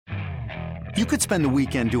You could spend the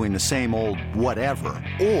weekend doing the same old whatever,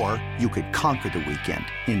 or you could conquer the weekend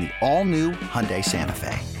in the all-new Hyundai Santa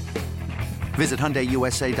Fe. Visit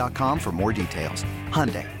HyundaiUSA.com for more details.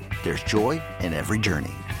 Hyundai, there's joy in every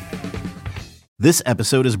journey. This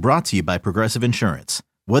episode is brought to you by Progressive Insurance.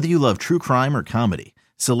 Whether you love true crime or comedy,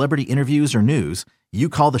 celebrity interviews or news, you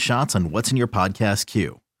call the shots on what's in your podcast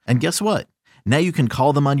queue. And guess what? Now you can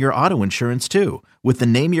call them on your auto insurance too with the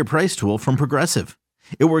Name Your Price tool from Progressive.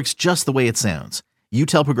 It works just the way it sounds. You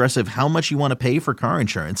tell Progressive how much you want to pay for car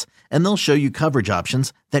insurance, and they'll show you coverage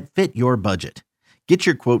options that fit your budget. Get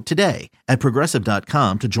your quote today at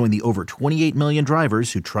Progressive.com to join the over 28 million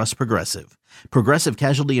drivers who trust Progressive. Progressive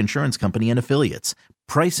Casualty Insurance Company and Affiliates.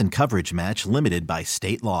 Price and coverage match limited by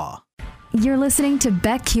state law. You're listening to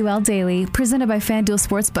BetQL Daily, presented by FanDuel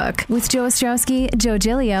Sportsbook, with Joe Ostrowski, Joe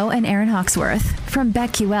Giglio, and Aaron Hawksworth from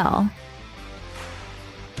BetQL.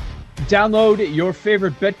 Download your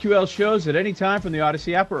favorite BetQL shows at any time from the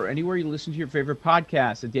Odyssey app or anywhere you listen to your favorite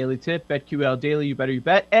podcast. A Daily Tip, BetQL Daily, You Better You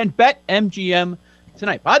Bet, and BetMGM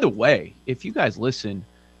tonight. By the way, if you guys listen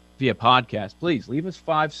via podcast, please leave us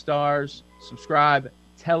 5 stars, subscribe,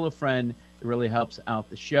 tell a friend. It really helps out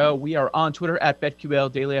the show. We are on Twitter at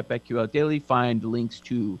BetQL Daily, at BetQL Daily. Find links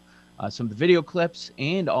to some of the video clips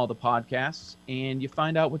and all the podcasts, and you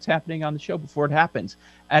find out what's happening on the show before it happens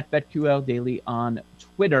at BetQL Daily on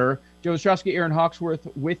Twitter. Joe Ostrowski, Aaron Hawksworth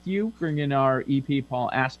with you, bringing our EP Paul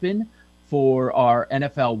Aspen for our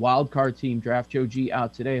NFL wildcard team draft. Joe G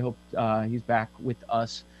out today. Hope he's back with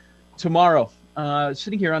us tomorrow.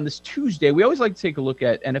 Sitting here on this Tuesday, we always like to take a look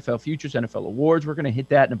at NFL futures, NFL awards. We're going to hit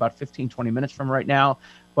that in about 15, 20 minutes from right now.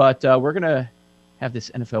 But we're going to have this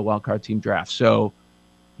NFL wildcard team draft. So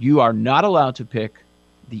you are not allowed to pick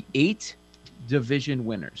the 8 division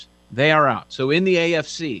winners. They are out. So in the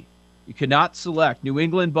AFC, you cannot select New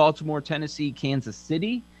England, Baltimore, Tennessee, Kansas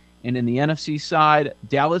City. And in the NFC side,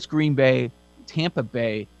 Dallas, Green Bay, Tampa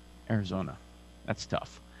Bay, Arizona. That's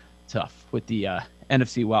tough with the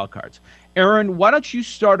NFC wildcards. Aaron, why don't you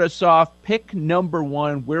start us off? Pick number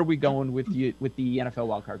 1. Where are we going with the NFL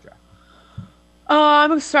wildcard draft?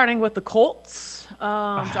 I'm starting with the Colts.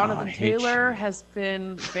 Jonathan Taylor has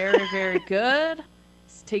been very, very good.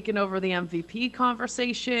 He's taken over the MVP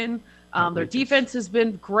conversation. Their defense has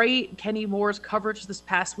been great. Kenny Moore's coverage this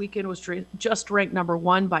past weekend was just ranked number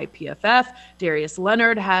 1 by PFF. Darius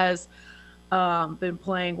Leonard has been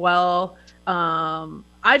playing well.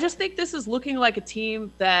 I just think this is looking like a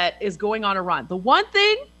team that is going on a run. The one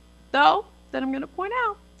thing, though, that I'm going to point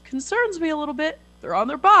out concerns me a little bit. They're on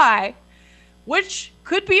their bye, which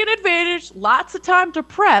could be an advantage. Lots of time to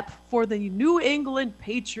prep for the New England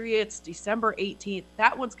Patriots, December 18th.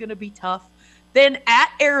 That one's going to be tough. Then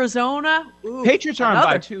at Arizona. Patriots are on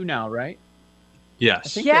bye 2 now, right?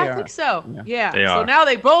 Yes. I think so. Yeah. They so are. now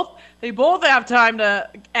they both have time to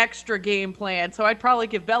extra game plan. So I'd probably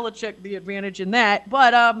give Belichick the advantage in that.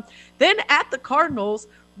 But then at the Cardinals,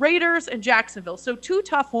 Raiders, and Jacksonville. So 2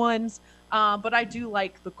 tough ones, but I do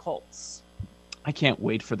like the Colts. I can't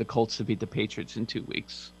wait for the Colts to beat the Patriots in 2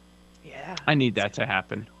 weeks. Yeah. I need that to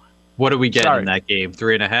happen. What do we get in that game?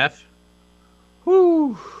 3.5?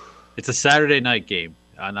 Whew. It's a Saturday night game.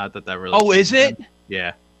 Not that really. Oh, is it?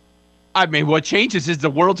 Yeah. I mean, what changes is the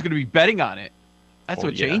world's going to be betting on it. That's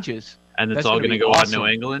what changes. And it's That's all gonna going to be go awesome. on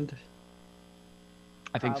New England?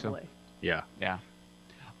 I think Probably. so. Yeah. Yeah.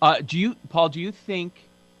 Paul, do you think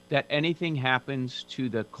that anything happens to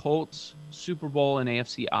the Colts Super Bowl and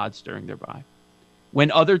AFC odds during their bye?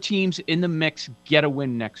 When other teams in the mix get a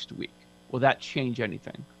win next week, will that change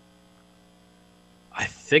anything? I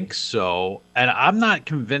think so. And I'm not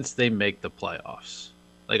convinced they make the playoffs.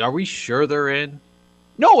 Like, are we sure they're in?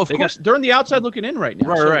 No, of course. They're on the outside looking in right now.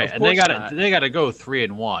 Right. And they got to go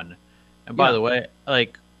 3-1. And by the way,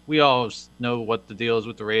 like, we all know what the deal is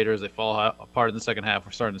with the Raiders. They fall apart in the second half.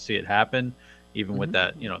 We're starting to see it happen, even with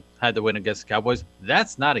that, had to win against the Cowboys.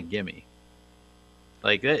 That's not a gimme.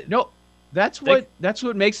 Like, no, that's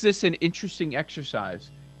what makes this an interesting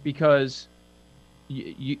exercise, because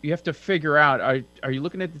you have to figure out, are you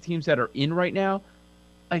looking at the teams that are in right now?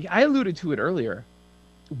 Like I alluded to it earlier.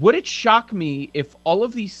 Would it shock me if all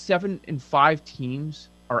of these 7 and 5 teams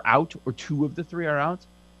are out, or 2 of the 3 are out?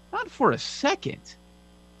 Not for a second.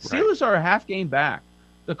 Steelers are a half game back.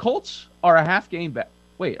 The Colts are a half game back.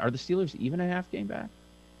 Wait, are the Steelers even a half game back?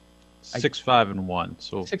 6-5-1.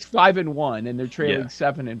 So 6-5-1, and they're trailing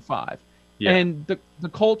 7 and 5. Yeah. And the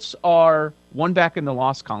Colts are 1 back in the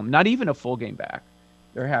loss column, not even a full game back.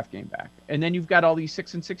 They're a half game back. And then you've got all these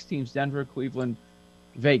 6 and 6 teams: Denver, Cleveland,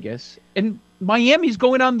 Vegas, and Miami's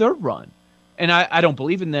going on their run. And I don't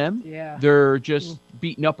believe in them. Yeah. They're just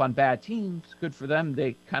beating up on bad teams. Good for them.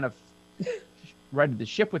 They kind of righted the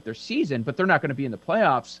ship with their season, but they're not going to be in the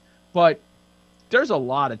playoffs. But there's a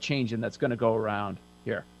lot of changing that's going to go around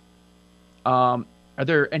here. Are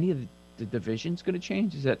there any of the divisions going to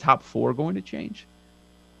change? Is that top 4 going to change?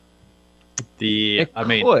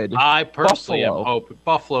 I personally am Buffalo. hoping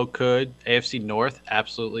Buffalo could. AFC North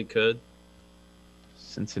absolutely could.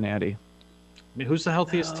 Cincinnati. I mean, who's the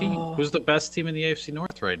healthiest team? Who's the best team in the AFC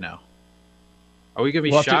North right now? Are we going to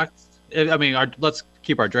be Well, shocked? I mean, let's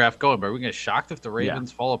keep our draft going, but are we going to be shocked if the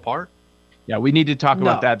Ravens fall apart? Yeah, we need to talk No.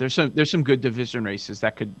 about that. There's some good division races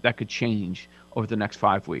that could change over the next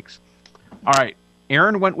 5 weeks. All right,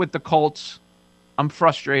 Aaron went with the Colts. I'm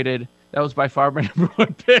frustrated. That was by far my number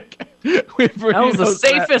 1 pick. That was the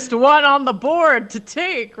safest one on the board to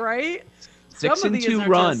take, right? 6-2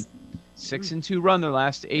 run. 6-2 run their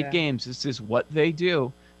last 8 games. This is what they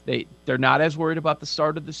do. They're not as worried about the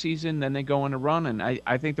start of the season. Then they go on a run, and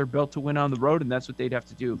I think they're built to win on the road, and that's what they'd have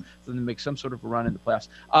to do for them to make some sort of a run in the playoffs.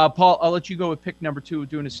 Paul, I'll let you go with pick number 2. We're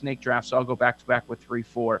doing a snake draft, so I'll go back to back with 3,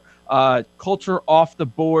 4. Colts are off the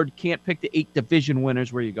board. Can't pick the 8 division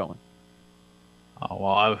winners. Where are you going? Oh,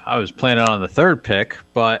 well, I was planning on the 3rd pick,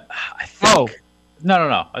 but I think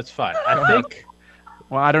no, that's fine. I think.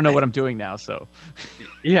 Well, I don't know what I'm doing now, so.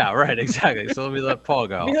 Yeah, right, exactly. So let me let Paul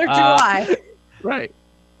go. Neither do I. Right.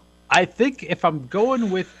 I think if I'm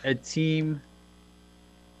going with a team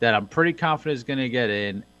that I'm pretty confident is going to get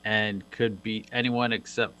in and could beat anyone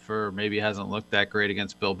except for maybe hasn't looked that great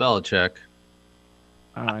against Bill Belichick,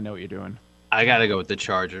 I know what you're doing. I got to go with the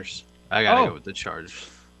Chargers. Go with the Chargers.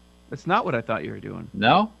 That's not what I thought you were doing.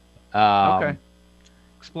 No? Okay.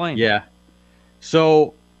 Explain. Yeah.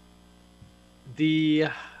 So the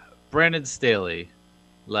Brandon Staley,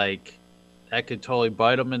 like, that could totally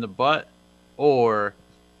bite them in the butt, or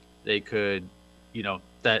they could,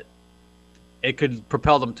 that it could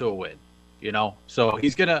propel them to a win, So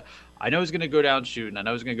I know he's gonna go down shooting. I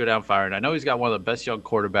know he's gonna go down firing. I know he's got one of the best young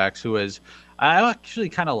quarterbacks I actually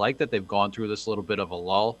kind of like that they've gone through this little bit of a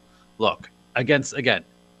lull. Look, again,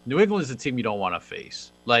 New England is a team you don't want to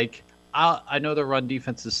face. Like, I know their run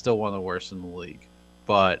defense is still one of the worst in the league,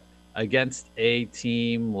 but against a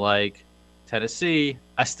team like Tennessee,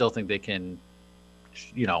 I still think they can,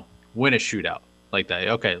 win a shootout like that.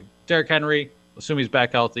 Okay, Derrick Henry, assume he's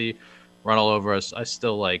back healthy, run all over us. I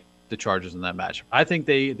still like the Chargers in that matchup. I think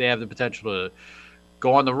they have the potential to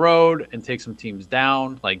go on the road and take some teams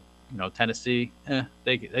down, like Tennessee.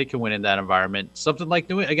 They can win in that environment. Something like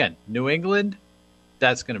New England,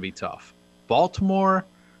 that's going to be tough. Baltimore,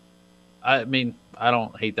 I mean, I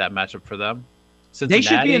don't hate that matchup for them. Cincinnati, they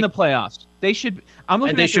should be in the playoffs. They should. I'm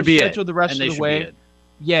looking at their schedule the rest of the way.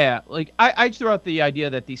 Yeah, like I throw out the idea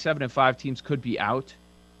that these 7 and 5 teams could be out,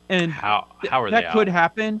 and how are they out? That could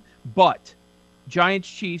happen. But Giants,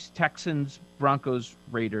 Chiefs, Texans, Broncos,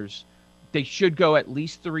 Raiders, they should go at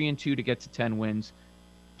least 3-2 to get to 10 wins,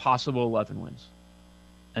 possible 11 wins.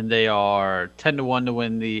 And they are 10-1 to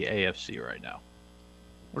win the AFC right now.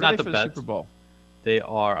 What are they for the Super Bowl? They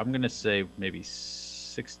are. I'm gonna say maybe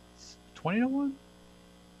 20-1.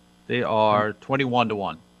 They are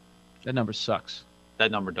 21-1. That number sucks.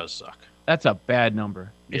 That number does suck. That's a bad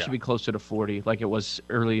number. It Yeah. should be closer to 40, like it was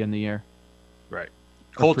early in the year. Right.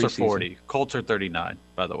 Colts are preseason. 40. Colts are 39,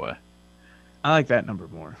 by the way. I like that number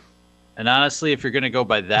more. And honestly, if you're going to go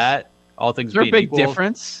by that, all things Is there a being big equal,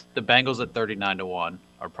 difference? the Bengals at 39-1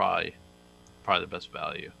 are probably the best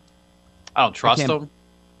value. I don't trust them.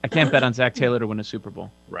 I can't bet on Zach Taylor to win a Super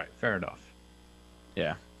Bowl. Right. Fair enough.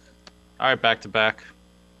 Yeah. All right, back to back.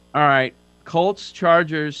 All right. Colts,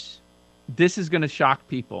 Chargers. This is going to shock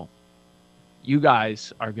people. You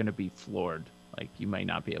guys are going to be floored. Like, you might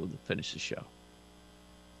not be able to finish the show.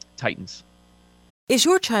 Titans. Is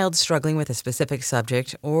your child struggling with a specific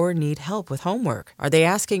subject or need help with homework? Are they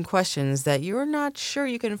asking questions that you're not sure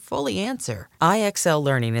you can fully answer? IXL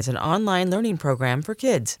Learning is an online learning program for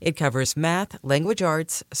kids. It covers math, language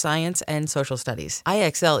arts, science, and social studies.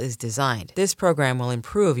 IXL is designed. This program will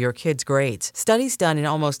improve your kids' grades. Studies done in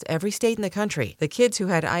almost every state in the country. The kids who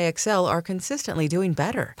had IXL are consistently doing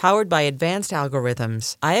better. Powered by advanced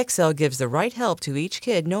algorithms, IXL gives the right help to each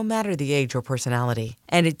kid no matter the age or personality.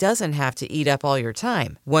 And it doesn't have to eat up all your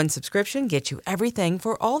time. One subscription gets you everything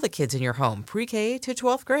for all the kids in your home, pre-K to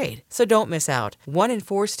 12th grade. So don't miss out. 1 in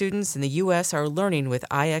 4 students in the U.S. are learning with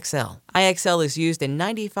IXL. IXL is used in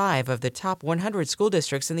 95 of the top 100 school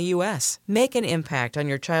districts in the U.S. Make an impact on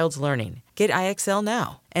your child's learning. Get IXL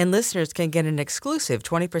now. And listeners can get an exclusive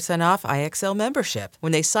 20% off IXL membership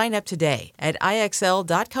when they sign up today at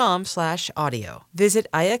IXL.com/audio. Visit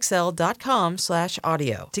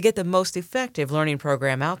IXL.com/audio to get the most effective learning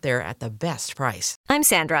program out there at the best price. I'm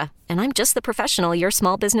Sandra, and I'm just the professional your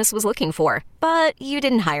small business was looking for. But you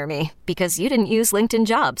didn't hire me because you didn't use LinkedIn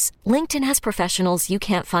Jobs. LinkedIn has professionals you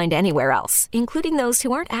can't find anywhere else, including those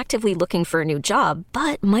who aren't actively looking for a new job,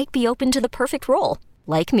 but might be open to the perfect role,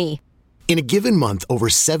 like me. In a given month, over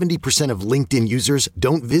 70% of LinkedIn users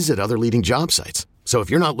don't visit other leading job sites. So if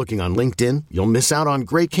you're not looking on LinkedIn, you'll miss out on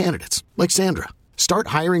great candidates like Sandra. Start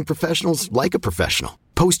hiring professionals like a professional.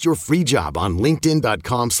 Post your free job on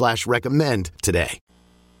linkedin.com/recommend today.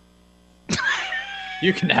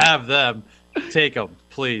 You can have them. Take them.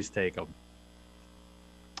 Please take them.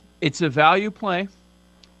 It's a value play.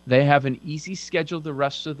 They have an easy schedule the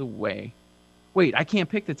rest of the way. Wait, I can't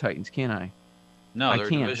pick the Titans, can I? No, they're a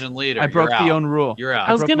division leader. I broke the own rule. You're out.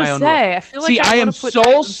 I was going to say, I feel like I am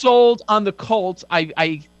so sold on the Colts.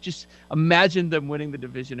 I just imagine them winning the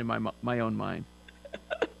division in my own mind.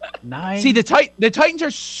 9. See, the Titans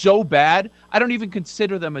are so bad, I don't even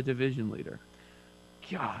consider them a division leader.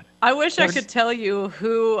 God. I wish I could tell you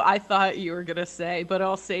who I thought you were going to say, but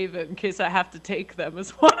I'll save it in case I have to take them as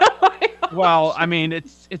one of my own. Well, I mean,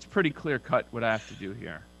 it's pretty clear cut what I have to do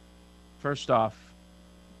here. First off,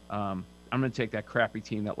 I'm going to take that crappy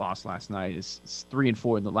team that lost last night. It's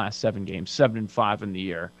 3-4 in the last 7 games, 7-5 in the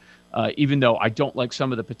year. Even though I don't like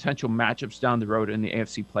some of the potential matchups down the road in the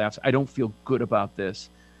AFC playoffs, I don't feel good about this.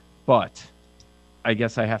 But I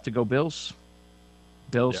guess I have to go Bills.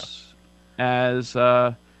 Bills as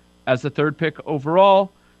the third pick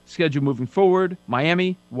overall. Schedule moving forward: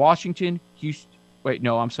 Miami, Washington, Houston. Wait,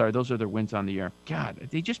 no, I'm sorry. Those are their wins on the year. God,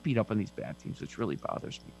 they just beat up on these bad teams, which really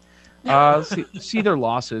bothers me. See their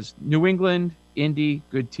losses. New England, Indy,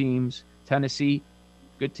 good teams. Tennessee,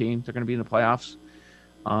 good teams. They're going to be in the playoffs.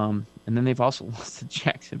 And then they've also lost to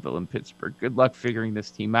Jacksonville and Pittsburgh. Good luck figuring this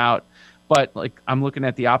team out. But I'm looking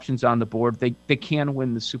at the options on the board. They can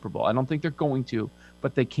win the Super Bowl. I don't think they're going to,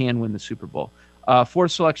 but they can win the Super Bowl.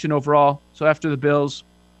 Fourth selection overall. So after the Bills,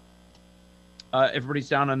 everybody's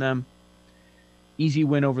down on them. Easy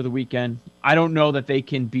win over the weekend. I don't know that they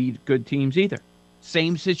can beat good teams either.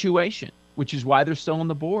 Same situation, which is why they're still on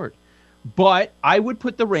the board. But I would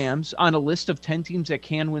put the Rams on a list of 10 teams that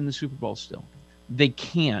can win the Super Bowl still. They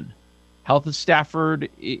can. Health of Stafford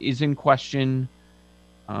is in question.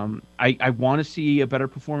 I want to see a better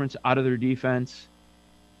performance out of their defense.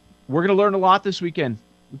 We're going to learn a lot this weekend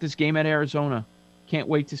with this game at Arizona. Can't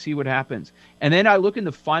wait to see what happens. And then I look in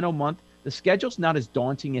the final month. The schedule's not as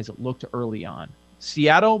daunting as it looked early on.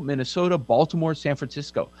 Seattle, Minnesota, Baltimore, San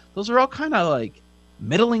Francisco. Those are all kind of like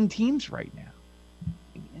middling teams right now.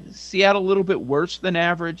 Seattle a little bit worse than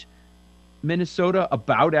average. Minnesota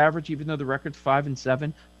about average, even though the record's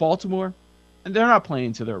 5-7. Baltimore, and they're not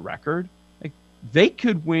playing to their record. Like they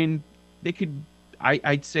could win. They could,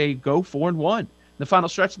 I'd say, go 4-1 in the final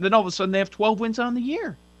stretch, and then all of a sudden they have 12 wins on the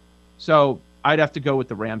year. So I'd have to go with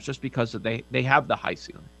the Rams just because they have the high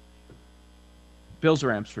ceiling. Bills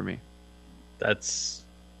Rams for me. It's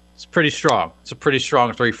pretty strong. It's a pretty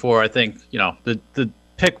strong 3-4. I think, the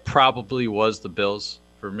pick probably was the Bills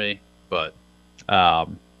for me, but oh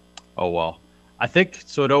well. I think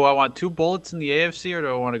so. Do I want 2 bullets in the AFC or do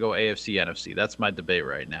I want to go AFC NFC? That's my debate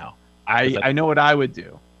right now. I know what I would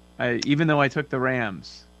do. Even though I took the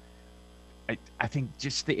Rams, I think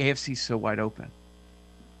just the AFC is so wide open.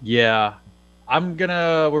 Yeah.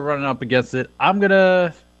 We're running up against it.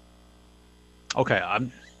 Okay,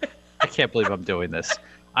 I can't believe I'm doing this.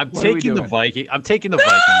 I'm taking the Vikings.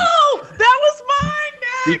 No, that was mine.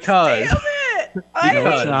 Because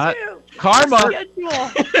karma.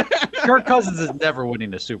 Kirk Cousins is never winning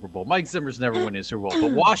the Super Bowl. Mike Zimmer's never winning the Super Bowl.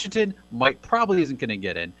 But Washington probably isn't going to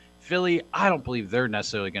get in. Philly, I don't believe they're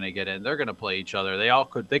necessarily going to get in. They're going to play each other.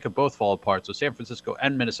 They could both fall apart. So San Francisco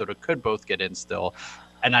and Minnesota could both get in still.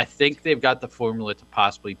 And I think they've got the formula to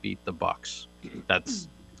possibly beat the Bucs. That's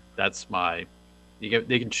my.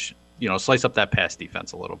 They can slice up that pass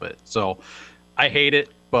defense a little bit. So I hate it,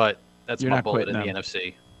 but that's my bullet in the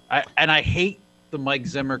NFC. I hate the Mike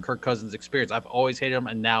Zimmer, Kirk Cousins experience. I've always hated him,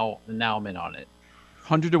 and now I'm in on it.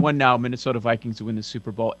 100-1 now. Minnesota Vikings to win the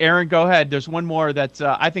Super Bowl. Aaron, go ahead. There's one more that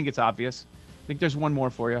I think it's obvious. I think there's one more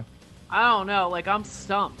for you. I don't know. I'm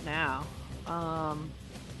stumped now.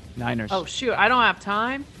 Niners. Oh shoot, I don't have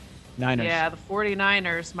time. Niners. Yeah, the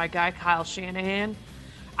 49ers. My guy Kyle Shanahan.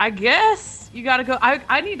 I guess you got to go.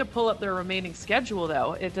 I need to pull up their remaining schedule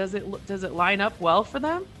though. Does it line up well for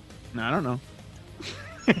them? I don't know.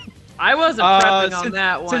 I wasn't prepping on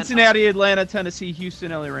that one. Cincinnati, Atlanta, Tennessee,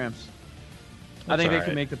 Houston, LA Rams. I think they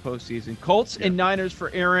can make the postseason. Colts and Niners for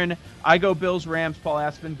Aaron. I go Bills, Rams. Paul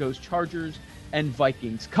Aspen goes Chargers and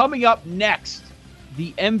Vikings. Coming up next,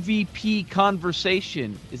 the MVP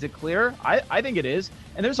conversation. Is it clear? I think it is.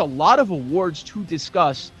 And there's a lot of awards to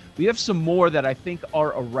discuss. We have some more that I think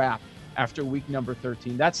are a wrap after week number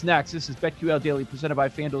 13. That's next. This is BetQL Daily presented by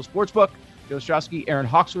FanDuel Sportsbook. Joe Ostrowski, Aaron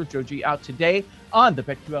Hawksworth, Joe G out today on the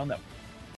BetQL Network.